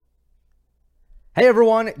Hey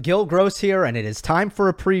everyone, Gil Gross here, and it is time for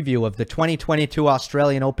a preview of the 2022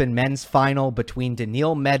 Australian Open men's final between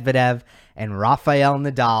Daniil Medvedev and Rafael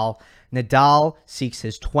Nadal. Nadal seeks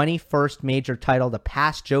his 21st major title to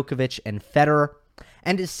pass Djokovic and Federer,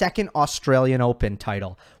 and his second Australian Open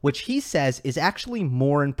title, which he says is actually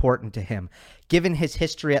more important to him. Given his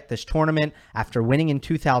history at this tournament, after winning in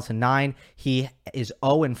 2009, he is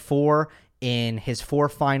 0-4 in his four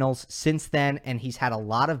finals since then, and he's had a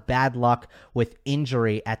lot of bad luck with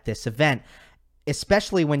injury at this event,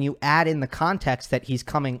 especially when you add in the context that he's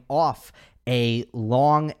coming off a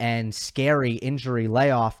long and scary injury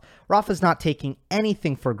layoff. Rafa's not taking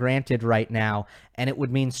anything for granted right now, and it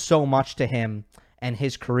would mean so much to him and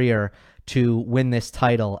his career to win this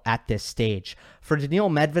title at this stage. For Daniil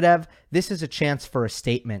Medvedev, this is a chance for a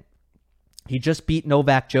statement. He just beat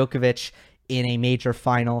Novak Djokovic in a major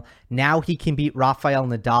final. Now he can beat Rafael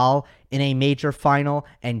Nadal in a major final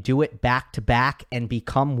and do it back to back and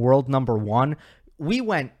become world number one. We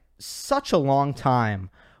went such a long time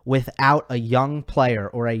without a young player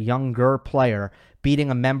or a younger player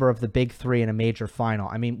beating a member of the big three in a major final.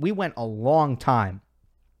 I mean, we went a long time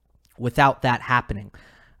without that happening.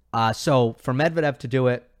 So for Medvedev to do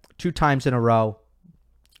it 2 times in a row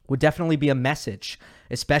would definitely be a message,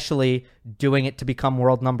 especially doing it to become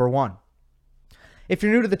world number one. If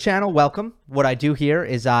you're new to the channel, welcome. What I do here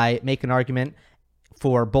is I make an argument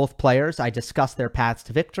for both players. I discuss their paths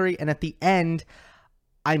to victory, and at the end,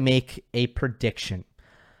 I make a prediction.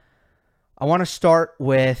 I want to start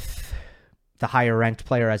with the higher-ranked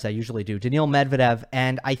player, as I usually do, Daniil Medvedev,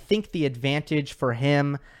 and I think the advantage for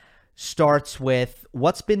him starts with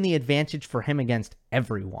what's been the advantage for him against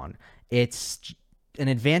everyone. It's an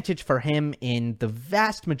advantage for him in the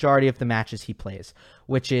vast majority of the matches he plays,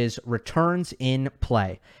 which is returns in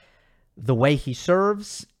play. The way he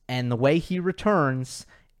serves and the way he returns,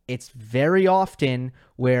 it's very often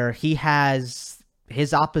where he has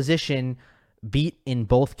his opposition beat in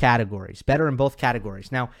both categories, better in both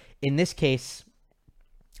categories. Now, in this case,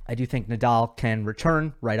 I do think Nadal can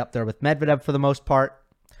return right up there with Medvedev for the most part.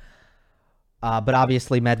 But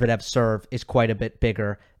obviously Medvedev's serve is quite a bit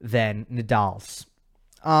bigger than Nadal's.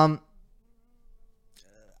 I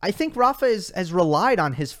think Rafa has relied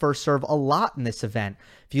on his first serve a lot in this event.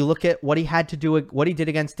 If you look at what he had to do, what he did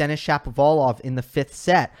against Denis Shapovalov in the 5th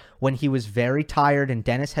set when he was very tired and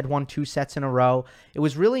Denis had won 2 sets in a row, it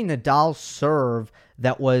was really Nadal's serve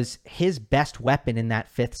that was his best weapon in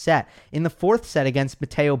that 5th set. In the 4th set against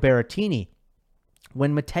Matteo Berrettini,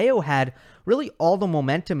 when Matteo had really all the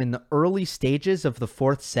momentum in the early stages of the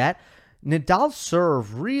 4th set, Nadal's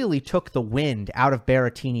serve really took the wind out of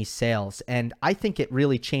Berrettini's sails, and I think it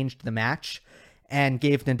really changed the match and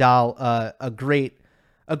gave Nadal a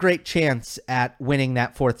great chance at winning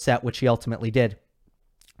that 4th set, which he ultimately did.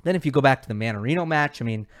 Then if you go back to the Mannarino match, I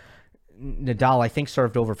mean, Nadal, I think,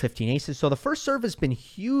 served over 15 aces, so the first serve has been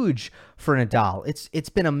huge for Nadal. It's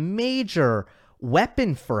been a major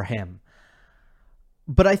weapon for him.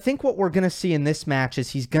 But I think what we're going to see in this match is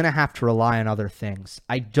he's going to have to rely on other things.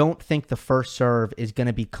 I don't think the first serve is going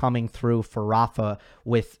to be coming through for Rafa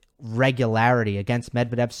with regularity against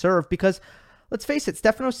Medvedev's serve because, let's face it,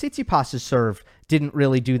 Stefanos Tsitsipas' serve didn't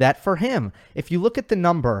really do that for him. If you look at the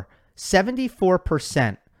number,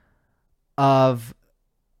 74% of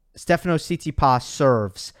Stefanos Tsitsipas'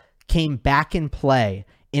 serves came back in play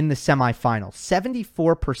in the semifinals.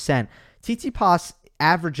 74%. Tsitsipas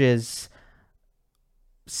averages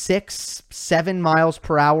 6-7 miles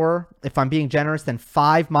per hour, if I'm being generous, then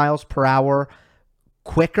 5 miles per hour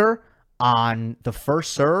quicker on the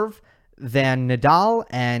first serve than Nadal,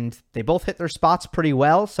 and they both hit their spots pretty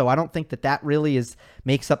well, so I don't think that really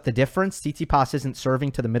makes up the difference. Tsitsipas isn't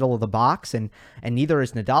serving to the middle of the box, and neither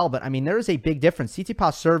is Nadal, but I mean, there is a big difference.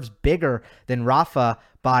 Tsitsipas serves bigger than Rafa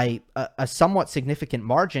by a somewhat significant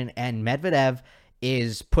margin, and Medvedev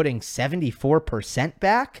is putting 74%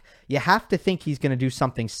 back. You have to think he's going to do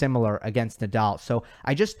something similar against Nadal. So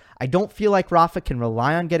I don't feel like Rafa can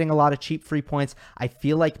rely on getting a lot of cheap free points. I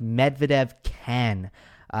feel like Medvedev can.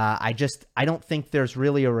 I don't think there's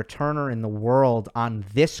really a returner in the world on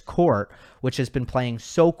this court, which has been playing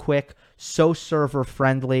so quick, so server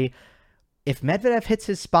friendly. If Medvedev hits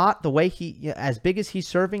his spot the way as big as he's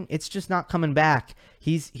serving, it's just not coming back.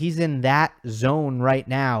 He's in that zone right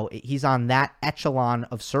now. He's on that echelon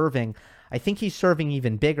of serving. I think he's serving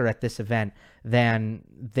even bigger at this event than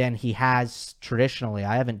he has traditionally.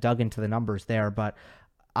 I haven't dug into the numbers there, but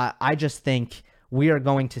I just think we are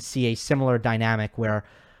going to see a similar dynamic where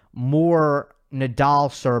more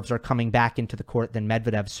Nadal serves are coming back into the court than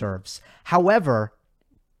Medvedev serves. However,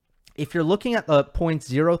 if you're looking at the points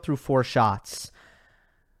 0 through 4 shots,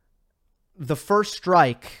 the first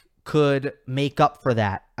strike could make up for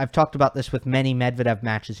that. I've talked about this with many Medvedev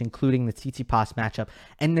matches, including the Tsitsipas matchup.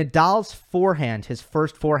 And Nadal's forehand, his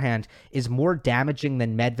first forehand, is more damaging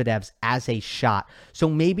than Medvedev's as a shot. So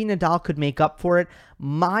maybe Nadal could make up for it.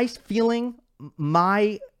 My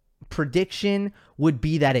prediction would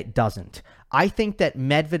be that it doesn't. I think that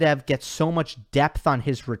Medvedev gets so much depth on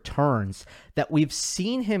his returns that we've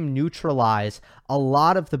seen him neutralize a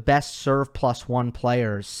lot of the best serve plus one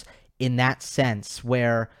players in that sense,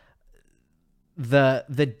 where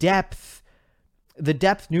the depth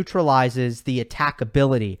neutralizes the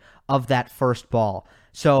attackability of that first ball.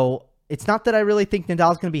 So it's not that I really think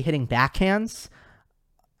Nadal's going to be hitting backhands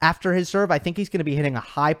after his serve. I think he's going to be hitting a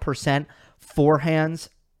high percent forehands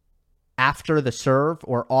after the serve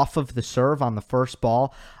or off of the serve on the first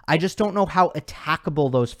ball. I just don't know how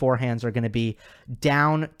attackable those forehands are going to be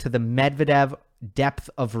down to the Medvedev depth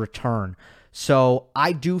of return. So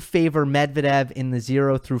I do favor Medvedev in the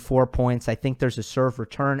 0 through 4 points. I think there's a serve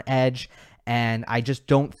return edge, and I just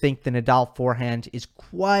don't think the Nadal forehand is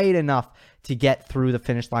quite enough to get through the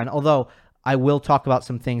finish line. Although I will talk about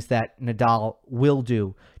some things that Nadal will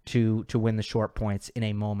do to win the short points in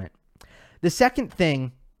a moment. The second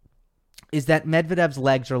thing is that Medvedev's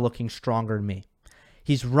legs are looking stronger to me.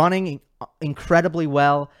 He's running incredibly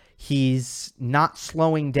well. He's not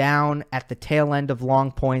slowing down at the tail end of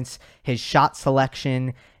long points. His shot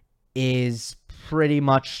selection is pretty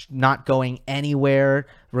much not going anywhere,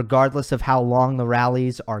 regardless of how long the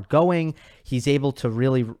rallies are going. He's able to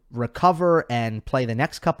really recover and play the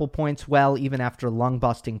next couple points well, even after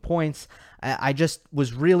lung-busting points. I just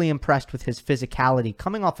was really impressed with his physicality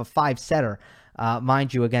coming off a 5-setter.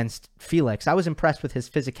 Mind you, against Felix. I was impressed with his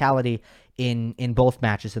physicality in both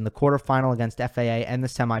matches, in the quarterfinal against FAA and the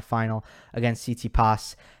semifinal against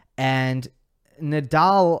Tsitsipas. And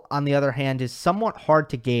Nadal, on the other hand, is somewhat hard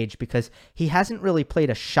to gauge because he hasn't really played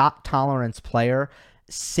a shot tolerance player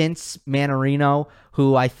since Mannarino,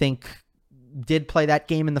 who I think did play that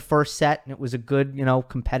game in the first set, and it was a good,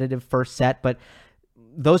 competitive first set, but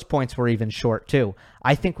those points were even short too.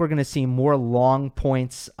 I think we're going to see more long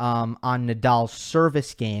points on Nadal's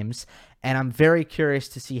service games, and I'm very curious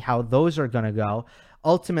to see how those are going to go.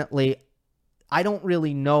 Ultimately, I don't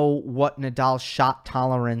really know what Nadal's shot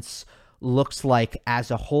tolerance looks like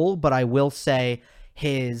as a whole, but I will say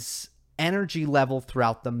his energy level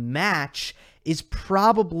throughout the match is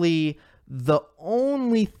probably the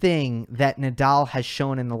only thing that Nadal has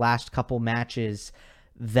shown in the last couple matches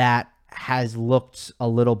that has looked a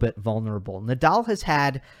little bit vulnerable. Nadal has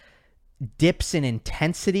had dips in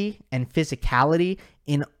intensity and physicality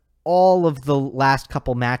in all of the last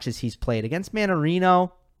couple matches he's played. Against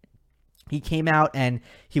Mannarino, he came out and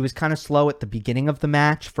he was kind of slow at the beginning of the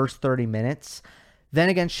match, first 30 minutes. Then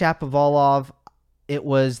against Shapovalov, it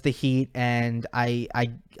was the heat, and I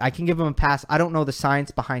can give him a pass. I don't know the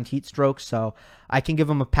science behind heat strokes, so I can give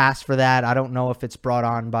him a pass for that. I don't know if it's brought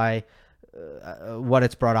on by what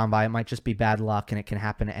it's brought on by. It might just be bad luck, and it can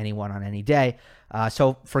happen to anyone on any day.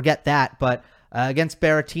 So forget that. But against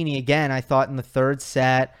Berrettini, again, I thought in the third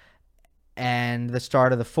set and the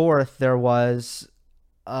start of the fourth, there was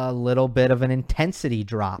a little bit of an intensity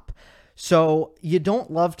drop. So you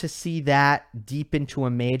don't love to see that deep into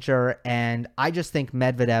a major, and I just think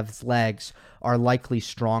Medvedev's legs are likely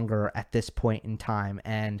stronger at this point in time.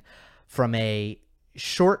 And from a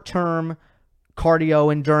short-term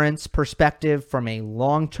cardio endurance perspective, from a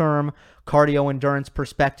long-term cardio endurance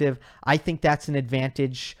perspective, I think that's an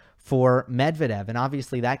advantage for Medvedev. And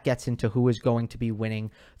obviously that gets into who is going to be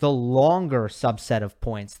winning the longer subset of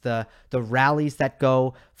points, the rallies that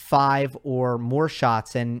go 5 or more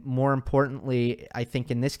shots. And more importantly, I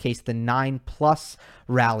think in this case, the 9+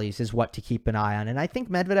 rallies is what to keep an eye on. And I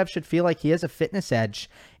think Medvedev should feel like he has a fitness edge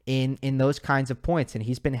in those kinds of points. And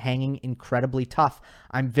he's been hanging incredibly tough.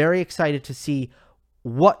 I'm very excited to see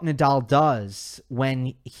what Nadal does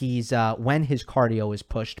when his cardio is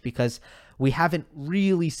pushed, because we haven't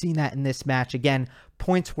really seen that in this match. Again,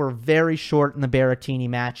 points were very short in the Berrettini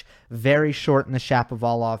match, very short in the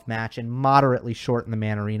Shapovalov match, and moderately short in the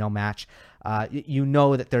Mannarino match. You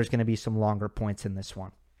know that there's going to be some longer points in this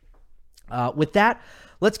one. With that,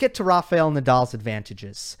 let's get to Rafael Nadal's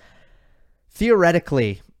advantages.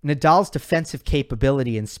 Theoretically, Nadal's defensive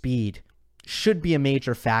capability and speed should be a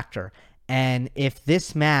major factor. And if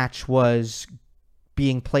this match was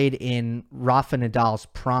being played in Rafa Nadal's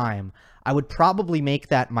prime, I would probably make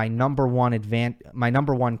that my number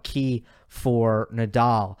one key for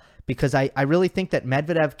Nadal, because I really think that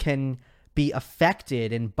Medvedev can be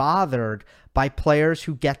affected and bothered by players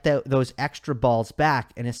who get those extra balls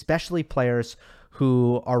back, and especially players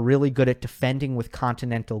who are really good at defending with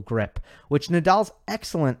continental grip, which Nadal's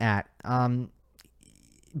excellent at,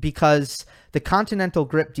 because the continental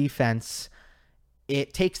grip defense,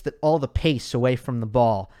 it takes all the pace away from the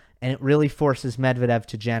ball, and it really forces Medvedev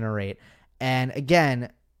to generate. And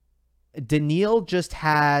again, Daniil just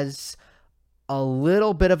has a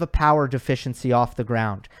little bit of a power deficiency off the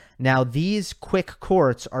ground. Now, these quick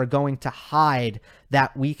courts are going to hide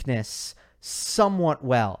that weakness somewhat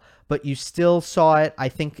well, but you still saw it, I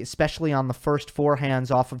think, especially on the first forehands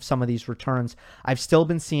off of some of these returns. I've still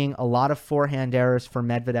been seeing a lot of forehand errors for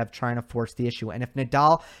Medvedev trying to force the issue. And if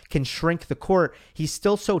Nadal can shrink the court, he's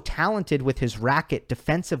still so talented with his racket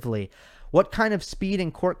defensively. What kind of speed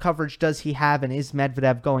and court coverage does he have, and is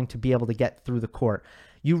Medvedev going to be able to get through the court?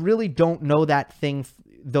 You really don't know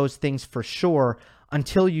those things for sure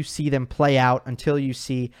until you see them play out, until you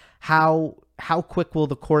see how quick will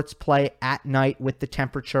the courts play at night with the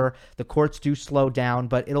temperature. The courts do slow down,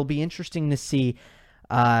 but it'll be interesting to see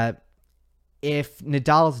if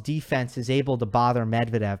Nadal's defense is able to bother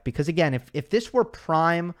Medvedev. Because again, if this were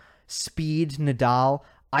prime speed Nadal,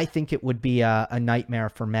 I think it would be a nightmare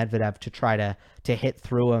for Medvedev to try to hit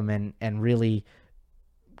through him and really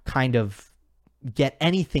kind of get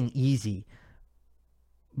anything easy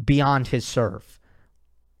beyond his serve.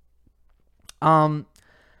 Nadal's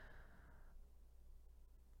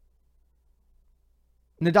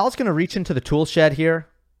going to reach into the tool shed here.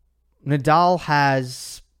 Nadal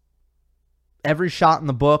has every shot in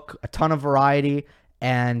the book, a ton of variety,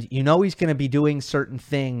 and you know he's going to be doing certain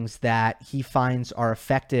things that he finds are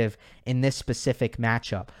effective in this specific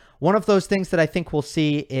matchup. One of those things that I think we'll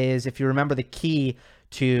see is, if you remember the key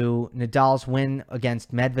to Nadal's win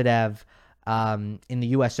against Medvedev in the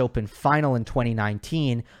U.S. Open final in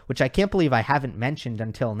 2019, which I can't believe I haven't mentioned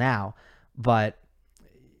until now, but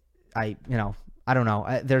I don't know.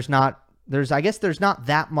 I guess there's not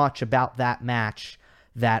that much about that match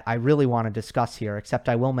that I really want to discuss here, except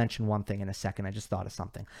I will mention one thing in a second. I just thought of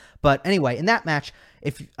something. But anyway, in that match,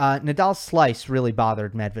 if Nadal's slice really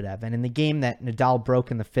bothered Medvedev, and in the game that Nadal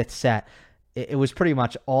broke in the fifth set, it was pretty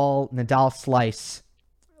much all Nadal slice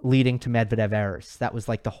leading to Medvedev errors. That was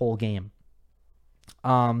like the whole game.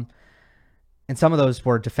 And some of those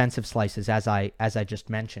were defensive slices, as I just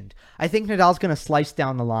mentioned. I think Nadal's going to slice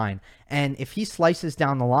down the line. And if he slices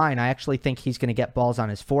down the line, I actually think he's going to get balls on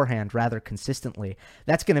his forehand rather consistently.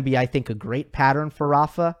 That's going to be, I think, a great pattern for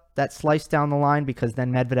Rafa, that slice down the line, because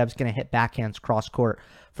then Medvedev's going to hit backhands cross-court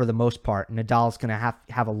for the most part. And Nadal's going to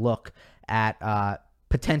have a look at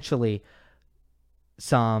potentially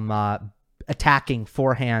some attacking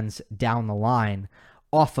forehands down the line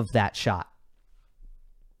off of that shot.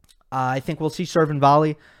 I think we'll see serve and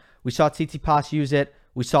volley. We saw Tsitsipas use it.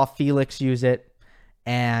 We saw Felix use it.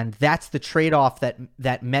 And that's the trade-off that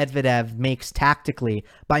Medvedev makes tactically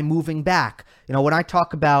by moving back. You know, when I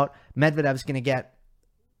talk about Medvedev's going to get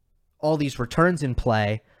all these returns in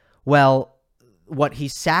play, well, what he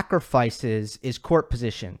sacrifices is court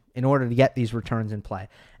position in order to get these returns in play.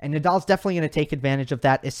 And Nadal's definitely going to take advantage of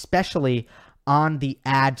that, especially on the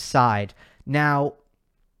ad side. Now,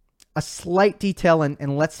 a slight detail,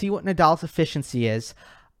 and let's see what Nadal's efficiency is.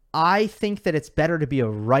 I think that it's better to be a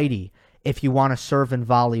righty if you want to serve and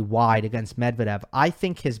volley wide against Medvedev. I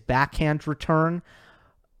think his backhand return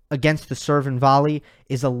against the serve and volley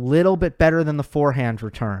is a little bit better than the forehand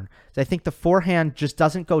return. I think the forehand just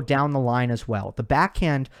doesn't go down the line as well. The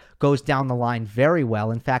backhand goes down the line very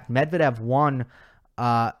well. In fact, Medvedev won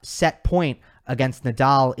set point against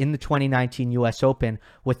Nadal in the 2019 U.S. Open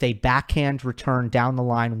with a backhand return down the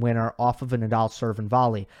line winner off of a Nadal serve and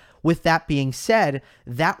volley. With that being said,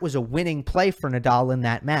 that was a winning play for Nadal in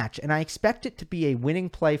that match, and I expect it to be a winning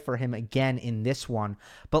play for him again in this one.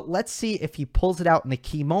 But let's see if he pulls it out in the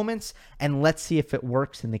key moments, and let's see if it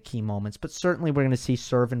works in the key moments. But certainly we're going to see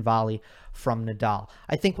serve and volley from Nadal.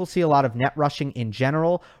 I think we'll see a lot of net rushing in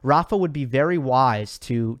general. Rafa would be very wise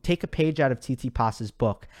to take a page out of Tsitsipas's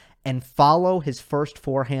book and follow his first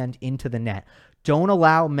forehand into the net. Don't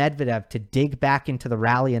allow Medvedev to dig back into the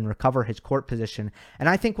rally and recover his court position. And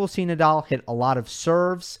I think we'll see Nadal hit a lot of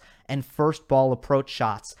serves and first ball approach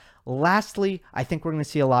shots. Lastly, I think we're going to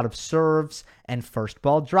see a lot of serves and first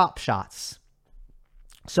ball drop shots.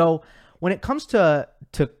 So when it comes to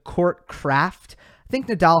court craft, I think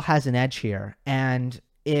Nadal has an edge here. And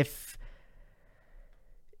if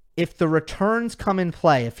the returns come in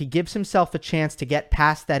play, if he gives himself a chance to get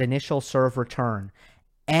past that initial serve return,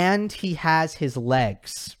 and he has his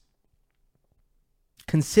legs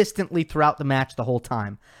consistently throughout the match the whole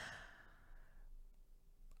time,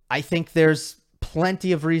 I think there's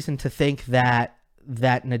plenty of reason to think that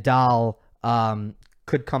Nadal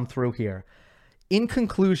could come through here. In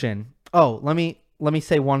conclusion, let me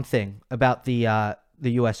say one thing about the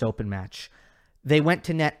U.S. Open match. They went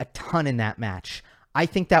to net a ton in that match. I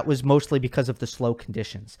think that was mostly because of the slow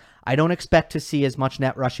conditions. I don't expect to see as much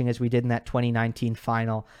net rushing as we did in that 2019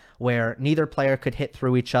 final, where neither player could hit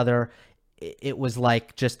through each other. It was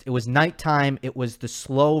it was nighttime. It was the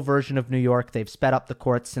slow version of New York. They've sped up the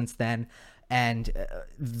courts since then. And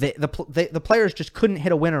the players just couldn't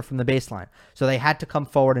hit a winner from the baseline. So they had to come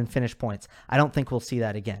forward and finish points. I don't think we'll see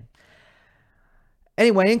that again.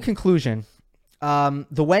 Anyway, in conclusion,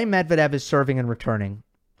 the way Medvedev is serving and returning,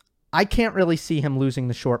 I can't really see him losing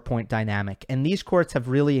the short point dynamic. And these courts have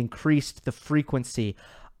really increased the frequency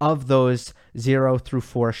of those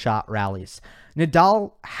 0-4 shot rallies.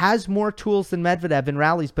 Nadal has more tools than Medvedev in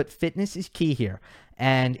rallies, but fitness is key here.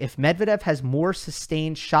 And if Medvedev has more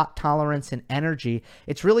sustained shot tolerance and energy,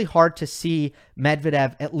 it's really hard to see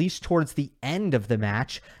Medvedev, at least towards the end of the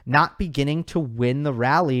match, not beginning to win the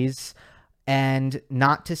rallies and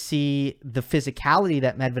not to see the physicality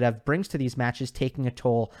that Medvedev brings to these matches taking a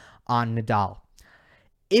toll on Nadal.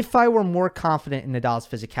 If I were more confident in Nadal's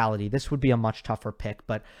physicality, this would be a much tougher pick,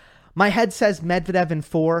 but my head says Medvedev in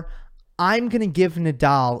 4. I'm going to give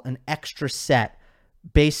Nadal an extra set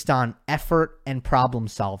based on effort and problem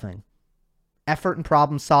solving. Effort and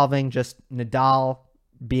problem solving, just Nadal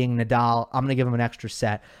being Nadal. I'm going to give him an extra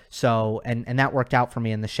set. So, and that worked out for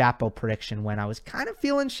me in the Shapo prediction when I was kind of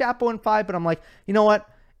feeling Shapo in 5, but I'm like, you know what?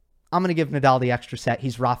 I'm going to give Nadal the extra set.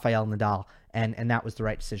 He's Rafael Nadal, and that was the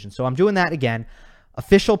right decision. So I'm doing that again.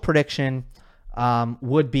 Official prediction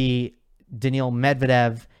would be Daniil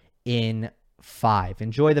Medvedev in 5.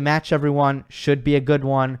 Enjoy the match, everyone. Should be a good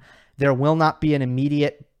one. There will not be an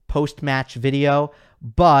immediate post-match video,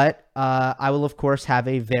 but I will, of course, have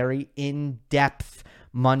a very in-depth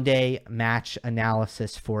Monday match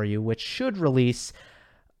analysis for you, which should release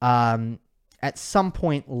at some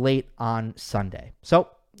point late on Sunday. So,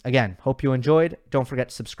 again, hope you enjoyed. Don't forget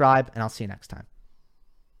to subscribe, and I'll see you next time.